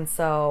 And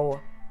so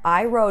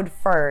I rode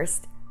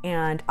first,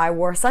 and I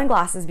wore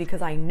sunglasses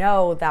because I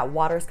know that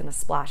water's gonna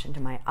splash into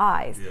my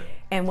eyes. Yeah.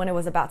 And when it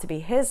was about to be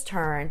his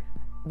turn,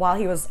 while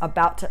he was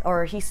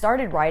he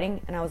started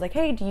riding, and I was like,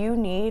 hey, do you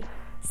need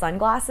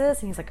sunglasses.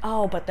 And he's like,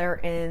 oh, but they're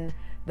in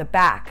the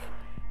back.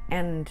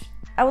 And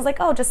I was like,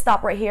 oh, just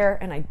stop right here.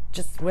 And I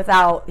just,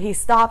 he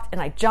stopped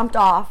and I jumped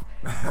off,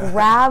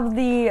 grabbed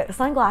the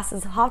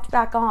sunglasses, hopped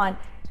back on.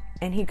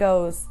 And he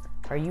goes,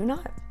 are you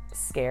not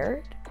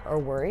scared or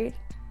worried?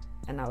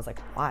 And I was like,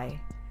 why?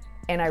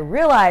 And I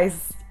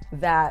realized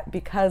that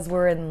because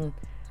we're in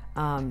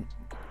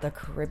the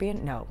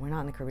Caribbean, no, we're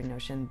not in the Caribbean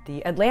Ocean,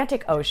 the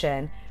Atlantic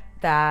Ocean,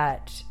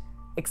 that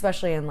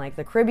especially in like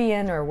the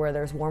Caribbean or where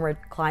there's warmer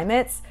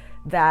climates,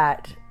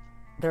 that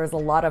there's a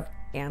lot of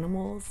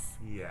animals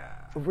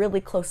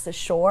really close to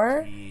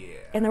shore.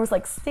 And there was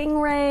like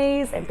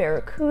stingrays and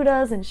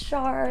barracudas and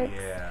sharks.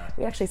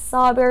 We actually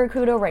saw a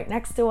barracuda right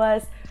next to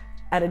us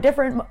at a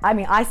different,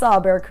 I saw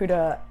a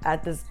barracuda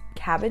at this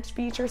Cabbage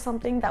Beach or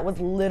something that was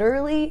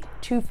literally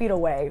 2 feet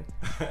away.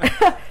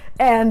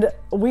 And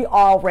we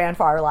all ran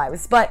for our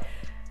lives. But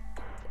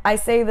I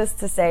say this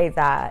to say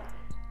that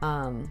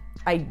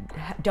I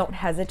don't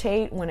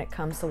hesitate when it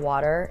comes to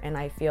water, and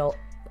I feel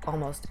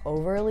almost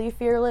overly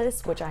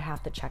fearless, which I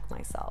have to check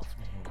myself.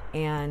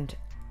 And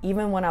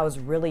even when I was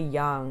really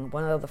young,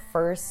 one of the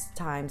first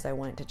times I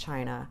went to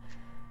China,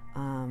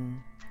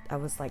 I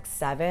was like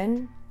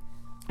 7,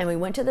 and we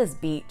went to this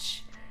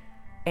beach.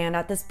 And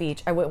at this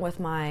beach, I went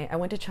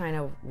to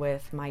China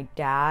with my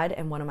dad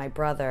and one of my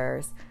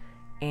brothers,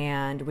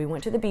 and we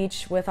went to the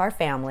beach with our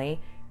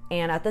family.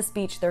 And at this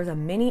beach, there's a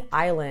mini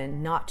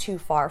island not too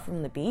far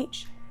from the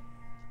beach.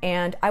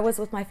 And I was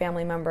with my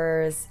family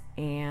members,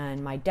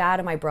 and my dad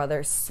and my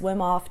brother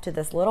swim off to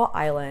this little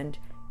island,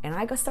 and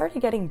I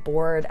started getting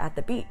bored at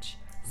the beach.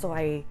 So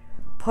I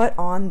put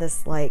on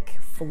this like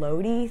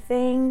floaty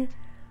thing,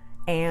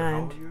 and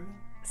How old are you?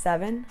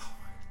 7.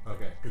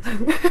 Okay.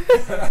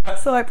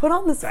 So I put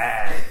on this.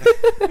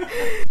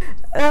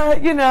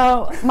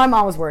 My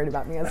mom was worried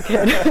about me as a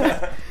kid.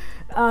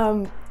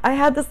 I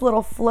had this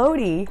little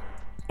floaty,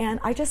 and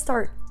I just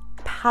start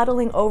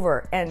paddling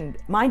over. And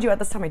mind you, at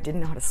this time I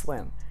didn't know how to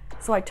swim.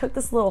 So I took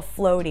this little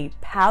floaty,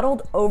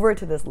 paddled over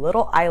to this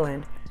little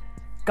island,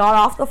 got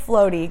off the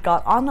floaty,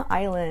 got on the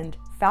island,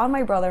 found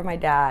my brother, my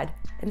dad,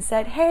 and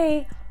said,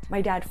 hey.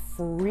 My dad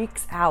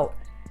freaks out,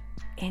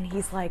 and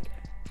he's like,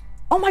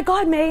 oh my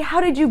God, May, how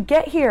did you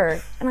get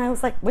here? And I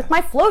was like, with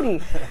my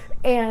floaty.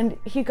 And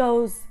he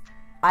goes,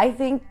 I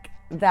think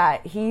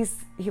that he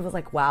was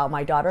like, wow,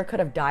 my daughter could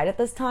have died at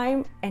this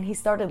time. And he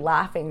started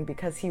laughing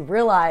because he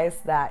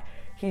realized that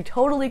he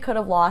totally could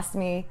have lost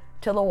me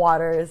to the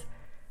waters,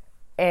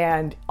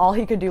 and all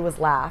he could do was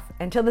laugh.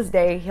 And to this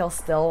day, he'll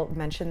still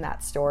mention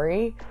that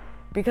story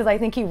because I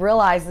think he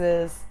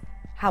realizes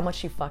how much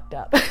he fucked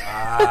up.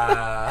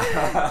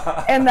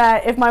 And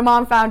that if my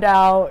mom found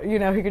out, he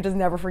could just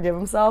never forgive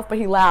himself. But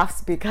he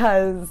laughs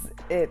because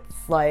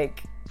it's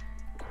like,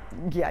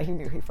 yeah, he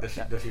knew he fucked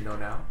up. Does she know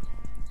now?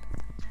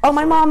 Oh,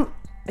 my mom,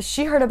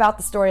 she heard about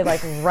the story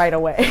like right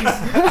away.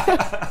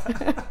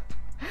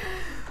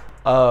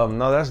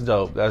 No, that's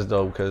dope. That's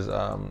dope because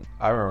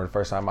I remember the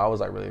first time I was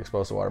like really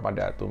exposed to water. My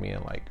dad threw me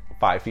in like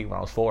 5 feet when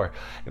I was 4.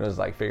 And it was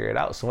like, figure it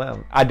out,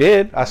 swim. I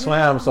did. I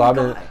swam, so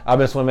I've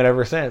been swimming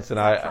ever since. And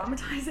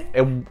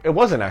Traumatizing? It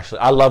wasn't actually.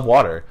 I love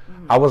water.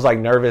 I was like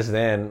nervous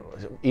then.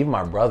 Even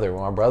when my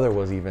brother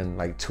was even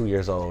like 2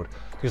 years old,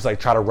 he was like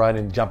try to run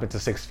and jump into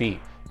 6 feet.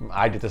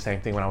 I did the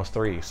same thing when I was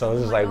 3. So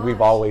it's just like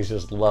we've always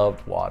just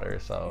loved water.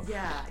 So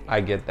Yeah.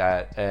 I get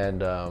that.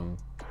 And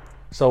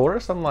so what are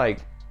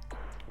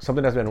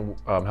something that's been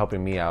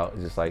helping me out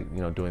is just like,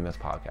 doing this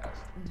podcast.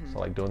 So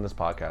like doing this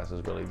podcast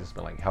has really just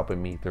been like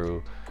helping me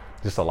through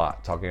just a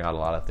lot, talking out a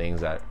lot of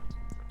things that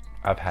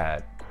I've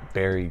had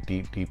buried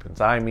deep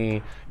inside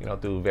me,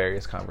 through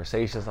various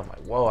conversations. I'm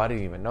like, whoa, I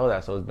didn't even know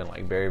that. So it's been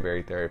like very,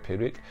 very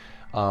therapeutic.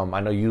 I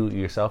know you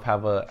yourself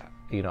have a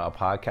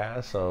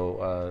podcast.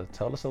 So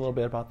tell us a little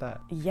bit about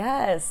that.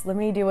 Yes, let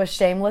me do a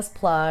shameless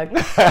plug.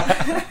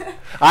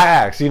 I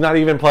asked. You're not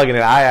even plugging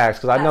it. I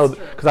asked because That's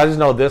true. I just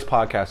know this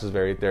podcast is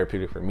very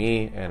therapeutic for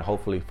me and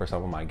hopefully for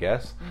some of my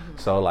guests.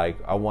 So like,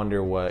 I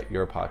wonder what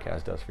your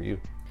podcast does for you.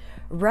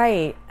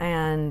 Right.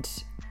 And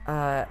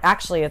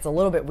actually, it's a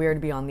little bit weird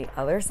to be on the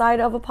other side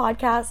of a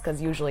podcast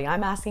because usually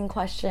I'm asking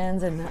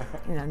questions and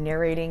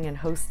narrating and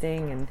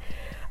hosting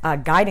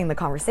and guiding the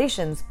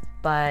conversations.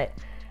 But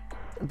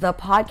the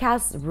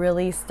podcast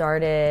really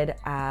started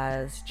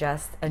as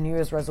just a New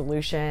Year's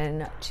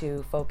resolution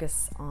to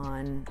focus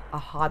on a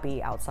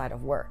hobby outside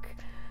of work,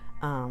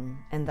 and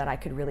that I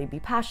could really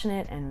be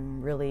passionate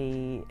and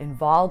really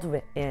involved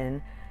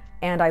in.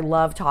 And I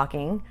love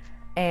talking.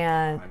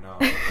 And I know.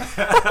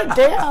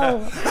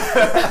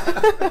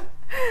 damn,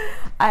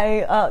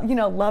 I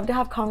love to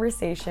have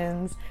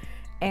conversations,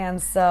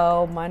 and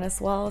so might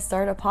as well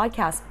start a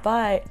podcast.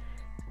 But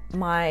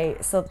my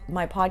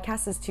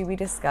podcast is To Be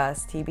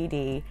Discussed,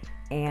 TBD,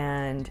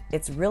 and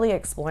it's really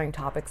exploring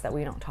topics that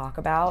we don't talk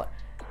about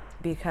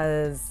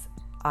because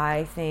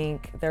I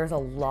think there's a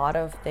lot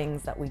of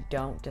things that we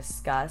don't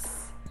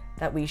discuss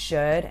that we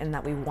should and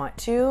that we want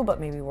to,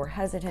 but maybe we're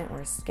hesitant,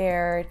 we're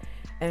scared.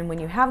 And when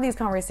you have these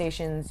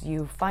conversations,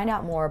 you find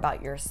out more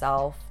about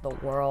yourself, the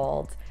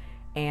world,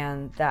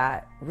 and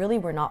that really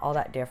we're not all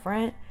that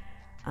different.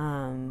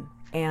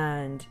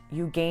 And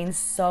you gain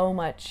so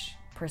much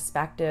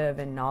perspective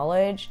and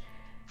knowledge.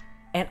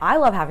 And I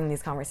love having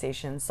these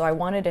conversations. So I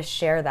wanted to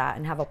share that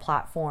and have a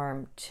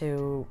platform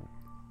to,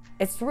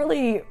 it's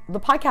really, the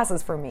podcast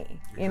is for me,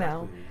 you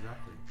know?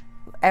 Exactly.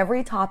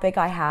 Every topic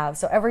I have,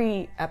 so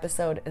every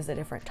episode is a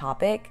different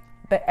topic,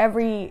 but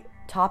every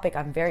topic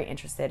I'm very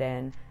interested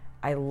in,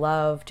 I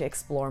love to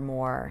explore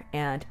more.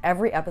 And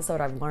every episode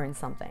I've learned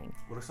something.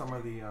 What are some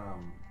of the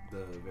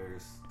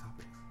various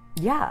topics?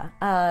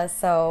 Yeah,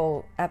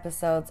 so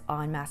episodes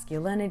on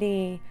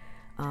masculinity,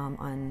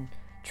 on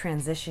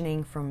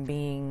transitioning from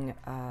being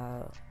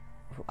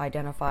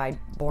identified,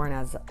 born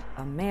as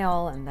a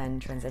male, and then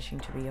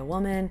transitioning to be a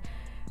woman,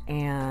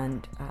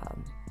 and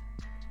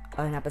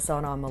an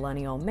episode on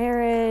millennial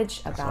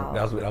marriage about...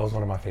 That was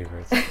one of my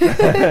favorites.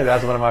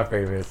 That's one of my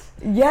favorites.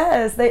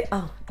 Yes,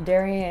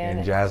 Darian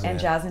And Jasmine. and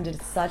Jasmine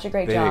did such a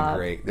great They job. did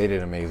great. They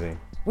did amazing.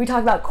 We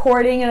talked about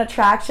courting and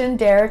attraction.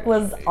 Derek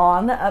was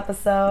on the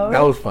episode.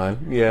 That was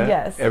fun. Yeah.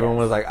 Yes, Everyone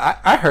yes. was like,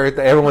 I heard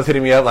that everyone was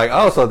hitting me up like,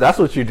 oh, so that's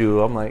what you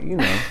do. I'm like, you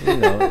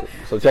know.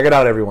 So check it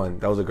out, everyone.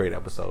 That was a great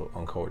episode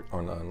on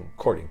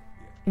courting.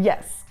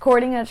 Yes,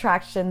 Courting and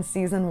Attraction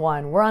season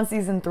 1. We're on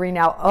season 3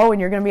 now. Oh, and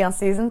you're going to be on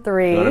season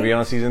 3. We're gonna be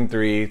on season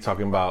 3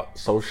 talking about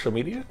social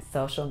media.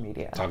 Social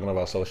media. Talking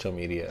about social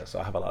media. So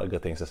I have a lot of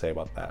good things to say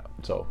about that.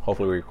 So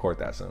hopefully we record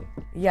that soon.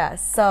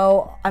 Yes,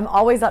 so I'm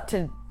always up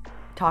to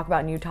talk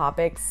about new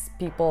topics.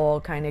 People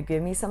kind of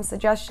give me some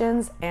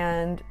suggestions,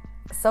 and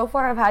so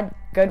far I've had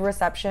good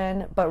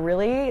reception, but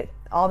really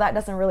all that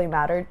doesn't really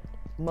matter.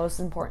 Most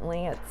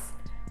importantly, it's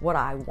what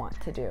I want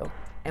to do.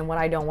 And when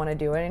I don't want to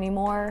do it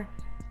anymore,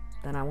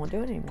 then I won't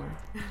do it anymore.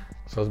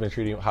 So it's been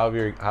treating. How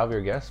have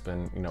your guests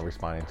been?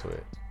 Responding to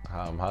it.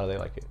 How do they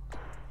like it?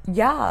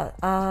 Yeah,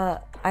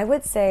 I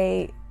would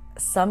say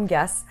some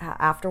guests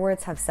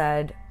afterwards have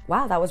said,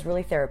 wow, that was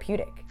really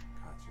therapeutic.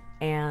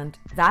 And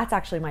that's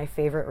actually my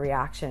favorite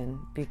reaction,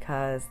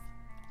 because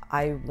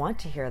I want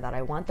to hear that.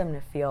 I want them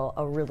to feel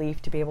a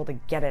relief to be able to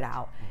get it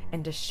out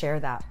and to share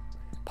that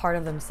part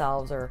of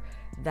themselves or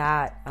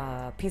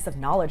that piece of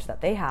knowledge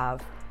that they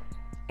have,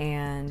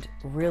 and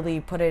really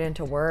put it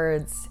into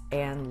words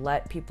and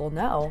let people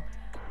know.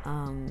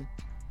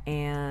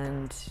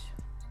 And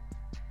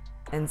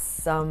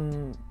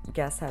some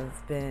guests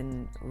have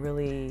been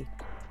really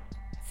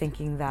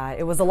thinking that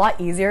it was a lot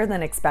easier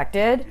than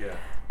expected. Yeah.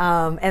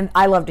 And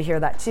I love to hear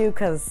that too,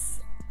 because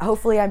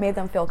hopefully I made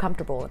them feel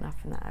comfortable enough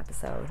in that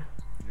episode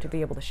to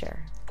be able to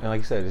share. And like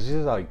you said, it's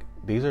just like,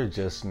 these are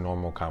just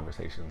normal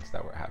conversations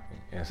that were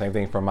happening. And same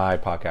thing for my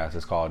podcast.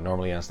 It's called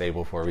Normally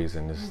Unstable for a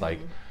reason. It's like,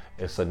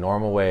 it's a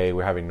normal way.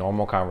 We're having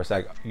normal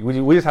conversation.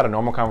 We just had a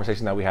normal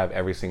conversation that we have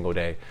every single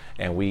day.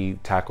 And we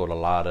tackled a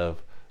lot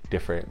of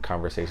different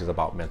conversations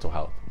about mental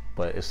health.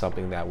 But it's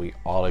something that we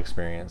all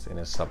experience, and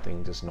it's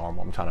something just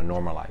normal. I'm trying to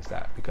normalize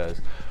that, because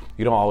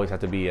you don't always have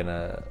to be in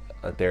a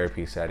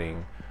therapy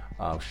setting,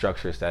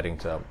 structured setting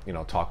to,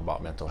 talk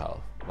about mental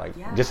health. Like,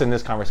 just in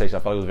this conversation, I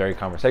felt it was very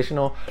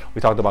conversational.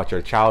 We talked about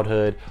your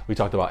childhood. We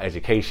talked about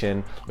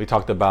education. We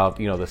talked about,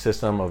 the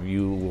system of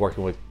you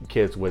working with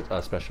kids with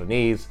special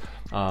needs.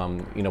 We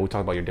talked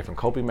about your different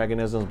coping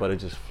mechanisms, but it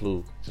just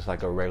flew just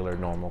like a regular,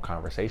 normal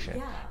conversation.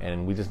 Yeah.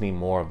 And we just need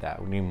more of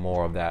that. We need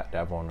more of that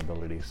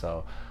vulnerability.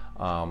 So,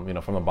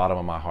 from the bottom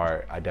of my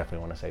heart, I definitely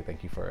want to say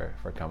thank you for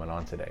coming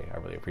on today. I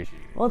really appreciate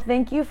it. Well,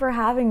 thank you for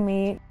having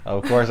me.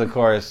 Of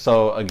course.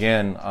 So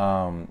again,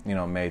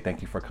 May,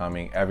 thank you for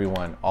coming.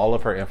 Everyone, all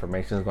of her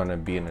information is going to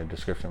be in the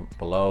description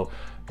below.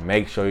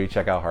 Make sure you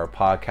check out her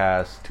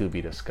podcast, To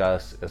Be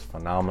Discussed. It's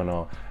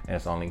phenomenal, and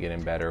it's only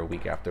getting better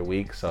week after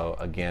week. So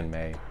again,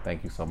 May,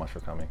 thank you so much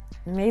for coming.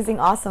 Amazing.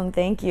 Awesome.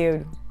 Thank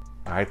you.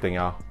 All right, then,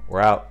 y'all.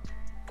 We're out.